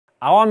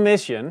Our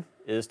mission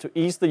is to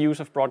ease the use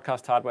of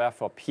broadcast hardware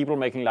for people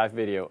making live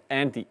video,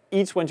 and the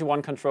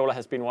E21 controller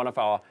has been one of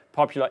our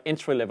popular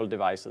entry-level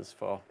devices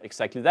for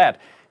exactly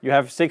that. You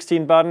have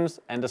 16 buttons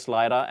and a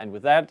slider, and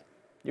with that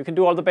you can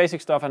do all the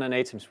basic stuff on an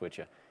ATEM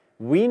switcher.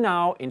 We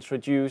now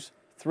introduce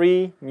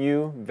 3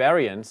 new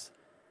variants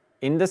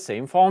in the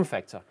same form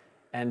factor,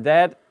 and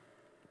that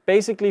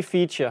basically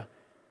feature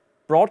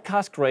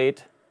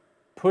broadcast-grade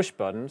push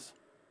buttons,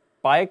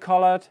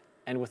 bicolored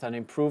and with an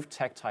improved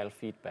tactile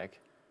feedback,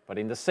 but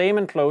in the same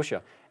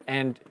enclosure.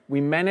 And we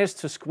managed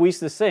to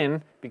squeeze this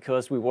in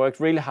because we worked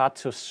really hard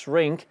to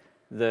shrink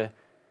the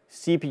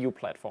CPU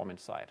platform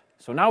inside.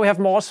 So now we have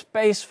more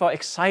space for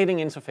exciting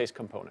interface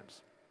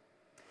components.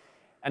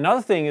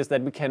 Another thing is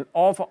that we can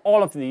offer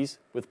all of these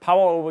with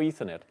power over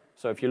Ethernet.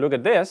 So if you look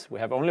at this, we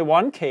have only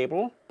one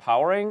cable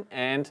powering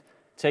and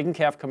taking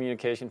care of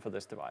communication for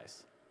this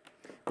device.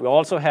 We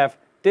also have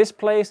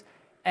displays,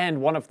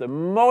 and one of the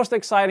most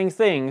exciting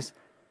things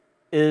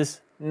is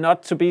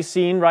not to be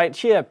seen right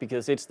here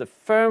because it's the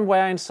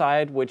firmware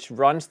inside which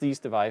runs these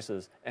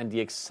devices and the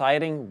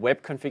exciting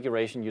web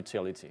configuration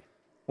utility.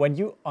 When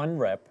you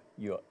unwrap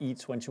your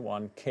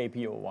E21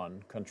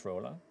 KP01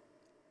 controller,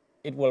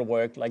 it will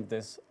work like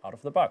this out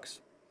of the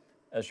box.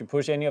 As you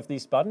push any of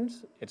these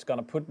buttons, it's going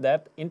to put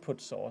that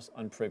input source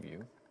on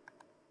preview,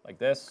 like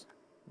this.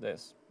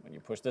 When you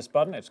push this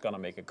button, it's going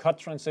to make a cut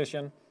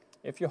transition.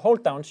 If you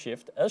hold down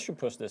Shift as you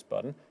push this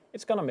button,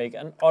 it's going to make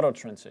an auto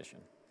transition.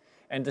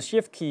 And the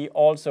Shift key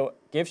also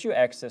gives you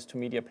access to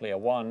Media Player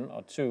 1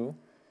 or 2.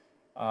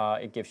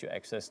 It gives you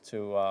access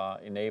to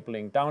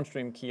enabling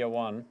downstream Keyer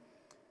 1.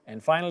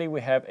 And finally,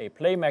 we have a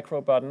Play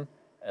Macro button.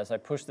 As I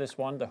push this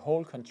one, the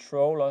whole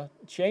controller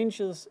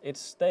changes its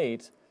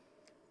state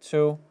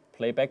to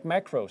playback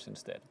macros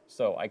instead.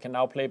 So I can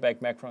now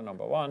playback macro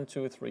number 1,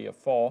 2, 3, or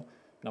 4.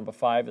 Number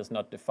 5 is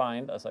not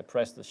defined. As I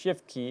press the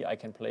Shift key, I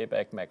can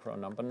playback macro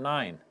number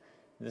 9.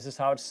 This is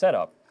how it's set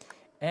up.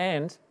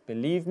 And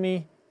believe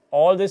me,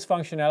 all this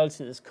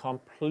functionality is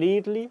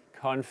completely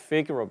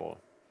configurable.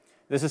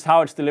 This is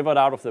how it's delivered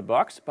out of the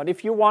box, but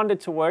if you want it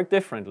to work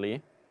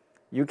differently,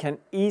 you can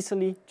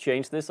easily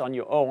change this on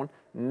your own.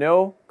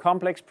 No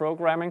complex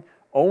programming,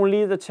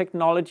 only the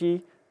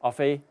technology of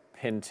a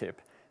pen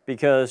tip,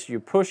 because you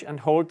push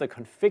and hold the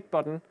config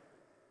button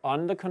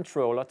on the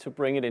controller to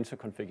bring it into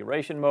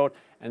configuration mode,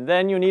 and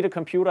then you need a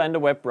computer and a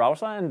web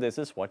browser, and this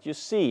is what you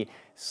see.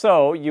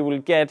 So you will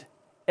get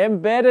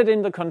embedded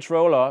in the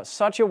controller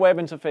such a web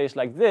interface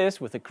like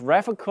this with a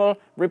graphical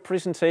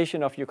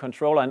representation of your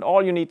controller, and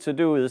all you need to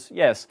do is,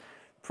 yes,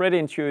 pretty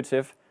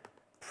intuitive,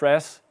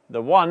 press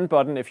the 1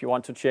 button if you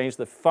want to change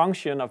the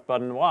function of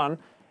button 1,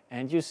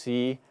 and you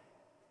see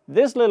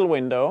this little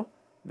window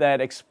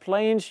that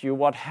explains you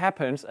what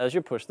happens as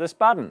you push this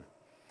button.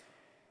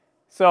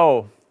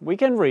 So we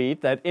can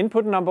read that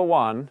input number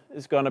 1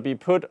 is going to be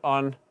put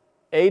on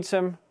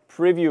ATEM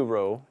preview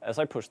row as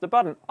I push the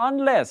button,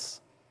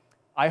 unless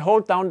I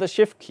hold down the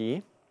Shift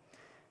key.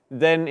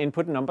 Then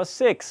input number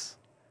 6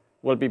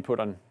 will be put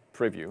on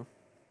preview.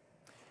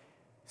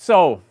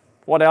 So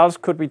what else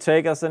could we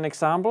take as an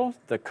example?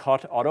 The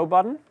Cut Auto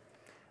button.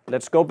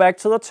 Let's go back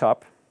to the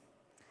top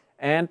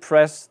and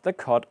press the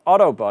Cut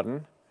Auto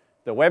button.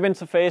 The web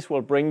interface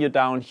will bring you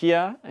down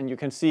here, and you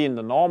can see in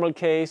the normal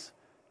case,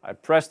 I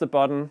press the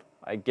button,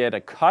 I get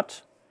a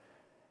cut.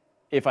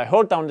 If I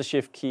hold down the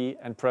Shift key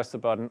and press the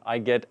button, I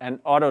get an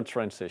auto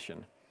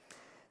transition.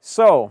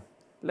 So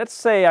let's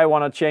say I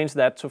want to change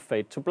that to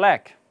fade to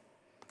black.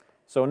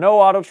 So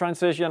no auto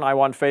transition, I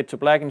want fade to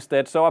black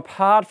instead. So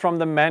apart from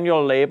the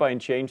manual labor in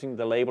changing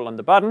the label on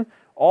the button,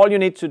 all you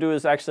need to do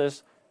is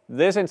access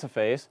this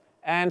interface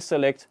and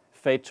select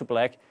fade to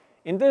black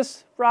in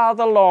this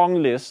rather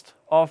long list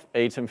of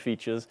ATEM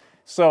features.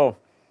 So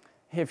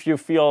if you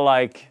feel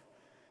like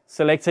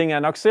selecting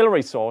an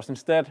auxiliary source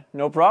instead,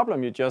 no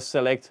problem, you just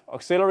select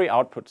auxiliary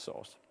output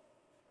source.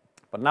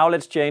 But now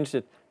let's change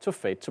it to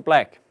fade to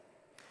black.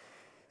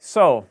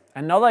 So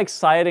another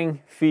exciting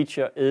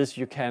feature is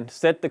you can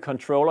set the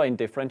controller in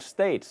different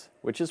states,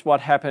 which is what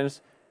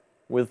happens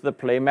with the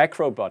Play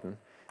Macro button.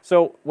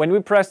 So when we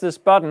press this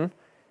button,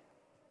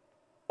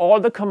 all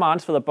the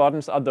commands for the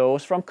buttons are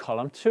those from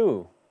column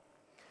 2.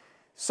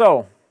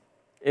 So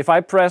if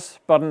I press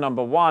button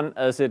number 1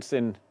 as it's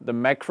in the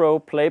macro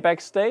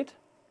playback state,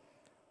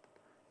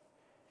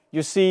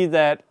 you see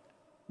that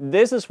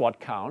this is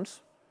what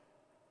counts.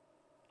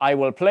 I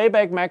will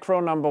playback macro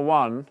number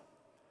 1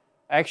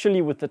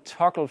 actually with the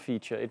toggle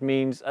feature. It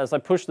means as I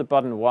push the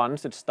button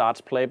once, it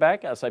starts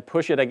playback. As I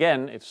push it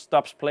again, it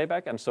stops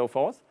playback, and so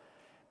forth.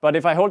 But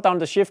if I hold down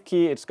the Shift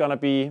key, it's going to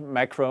be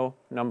macro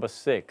number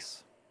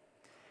 6.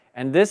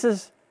 And this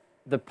is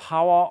the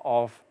power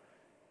of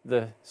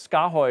the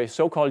SKAARHOJ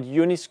so-called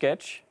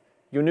UniSketch,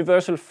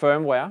 universal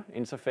firmware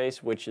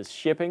interface, which is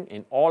shipping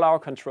in all our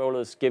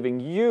controllers, giving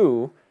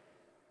you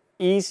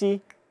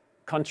easy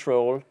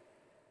control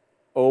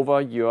over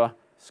your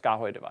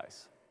SKAARHOJ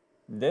device.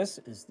 This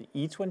is the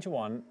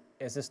E21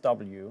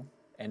 SSW,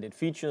 and it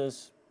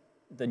features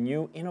the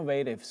new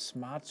innovative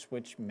Smart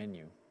Switch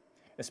menu.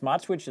 A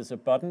smart switch is a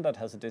button that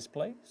has a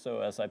display.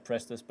 So as I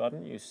press this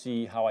button, you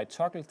see how I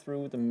toggle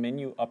through the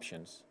menu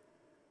options.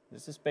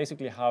 This is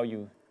basically how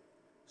you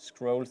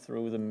scroll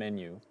through the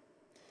menu.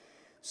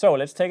 So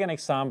let's take an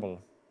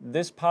example.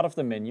 This part of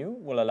the menu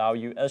will allow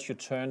you, as you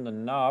turn the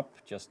knob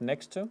just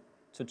next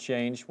to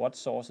change what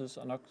source is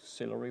on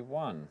auxiliary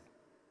 1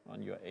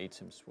 on your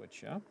ATEM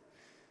switcher.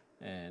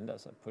 And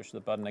as I push the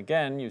button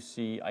again, you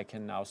see I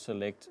can now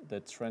select the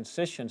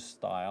transition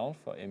style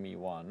for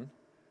ME1.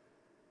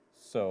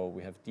 So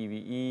we have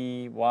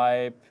DVE,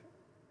 wipe,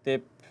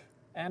 dip,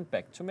 and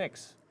back to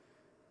mix.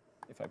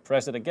 If I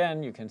press it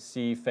again, you can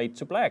see fade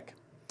to black.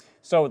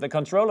 So the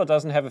controller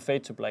doesn't have a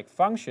fade to black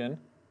function.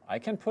 I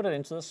can put it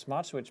into the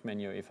smart switch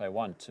menu if I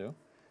want to.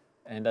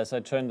 And as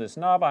I turn this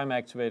knob, I'm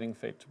activating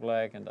fade to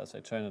black. And as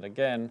I turn it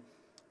again,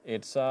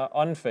 it's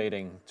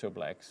unfading to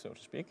black, so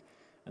to speak.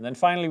 And then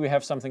finally, we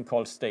have something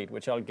called state,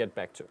 which I'll get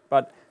back to.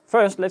 But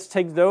first, let's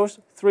take those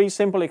 3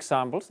 simple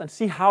examples and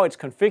see how it's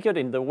configured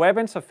in the web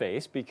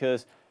interface,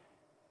 because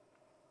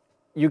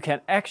you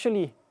can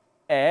actually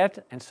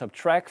add and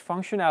subtract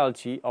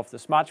functionality of the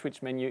smart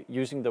switch menu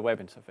using the web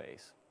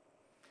interface.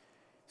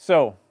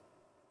 So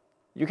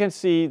you can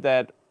see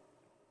that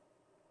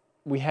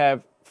we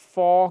have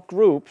 4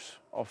 groups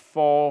of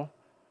 4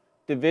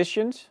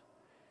 divisions.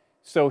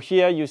 So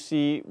here you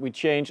see we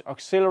change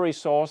auxiliary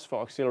source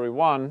for auxiliary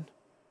 1.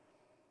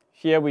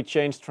 Here we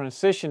change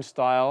transition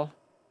style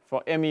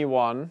for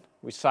ME1.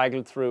 We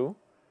cycle through.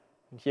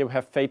 And here we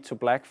have fade to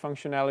black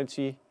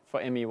functionality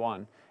for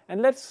ME1.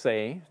 And let's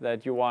say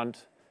that you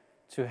want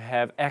to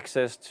have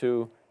access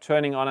to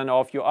turning on and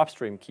off your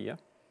upstream keyer.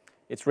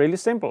 It's really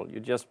simple.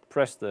 You just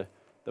press the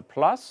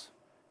plus,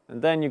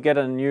 and then you get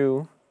a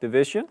new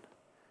division.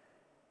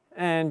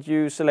 And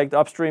you select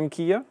upstream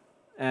keyer,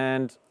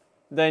 and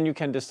then you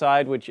can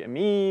decide which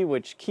ME,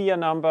 which keyer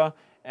number,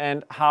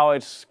 and how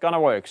it's gonna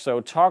work. So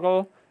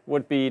toggle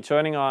would be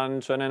turning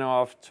on, turning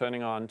off,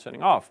 turning on,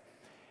 turning off.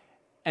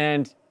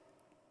 And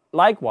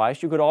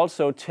likewise, you could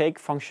also take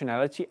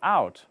functionality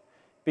out,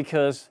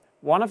 because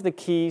one of the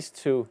keys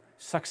to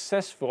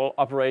successful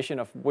operation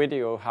of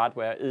video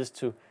hardware is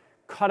to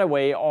cut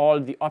away all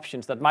the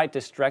options that might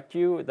distract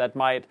you, that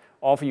might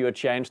offer you a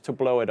chance to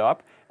blow it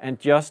up, and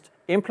just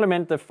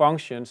implement the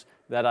functions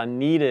that are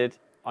needed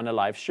on a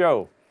live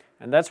show.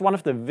 And that's one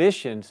of the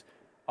visions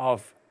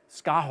of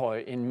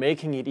SKAARHOJ in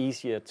making it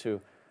easier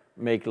to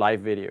make live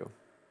video.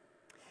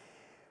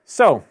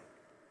 So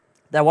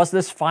there was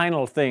this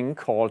final thing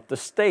called the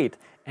state,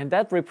 and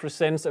that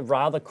represents a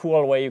rather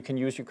cool way you can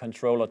use your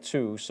controller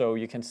too. So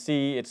you can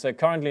see it's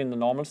currently in the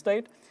normal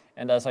state,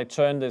 and as I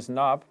turn this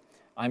knob,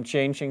 I'm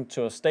changing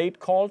to a state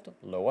called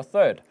lower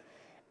third.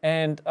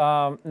 And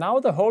now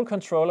the whole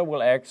controller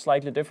will act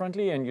slightly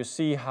differently, and you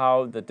see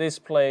how the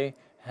display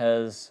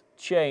has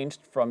changed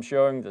from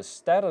showing the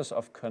status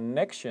of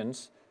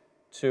connections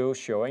to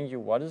showing you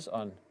what is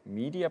on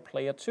Media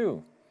Player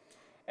 2.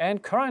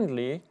 And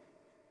currently,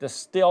 the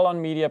still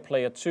on Media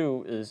Player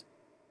 2 is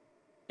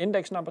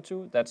index number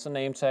 2. That's the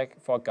name tag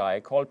for a guy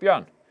called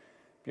Björn.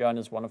 Björn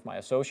is one of my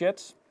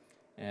associates.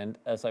 And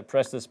as I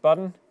press this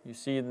button, you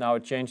see now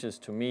it changes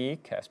to me,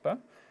 Casper.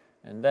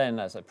 And then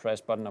as I press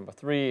button number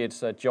 3,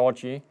 it's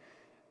Georgie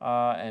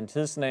and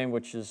his name,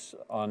 which is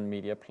on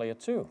Media Player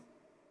 2.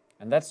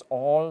 And that's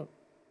all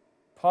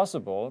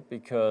possible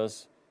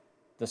because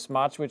the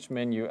Smart Switch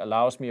menu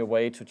allows me a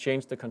way to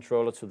change the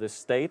controller to this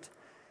state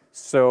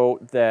so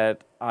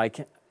that I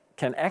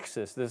can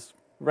access this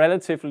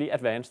relatively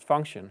advanced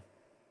function.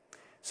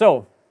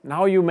 So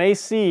now you may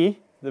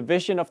see the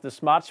vision of the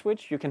Smart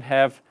Switch. You can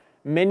have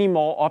many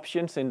more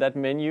options in that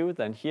menu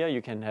than here.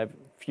 You can have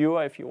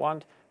fewer if you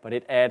want, but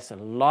it adds a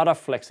lot of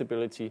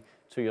flexibility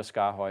to your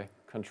SKAARHOJ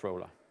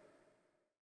controller.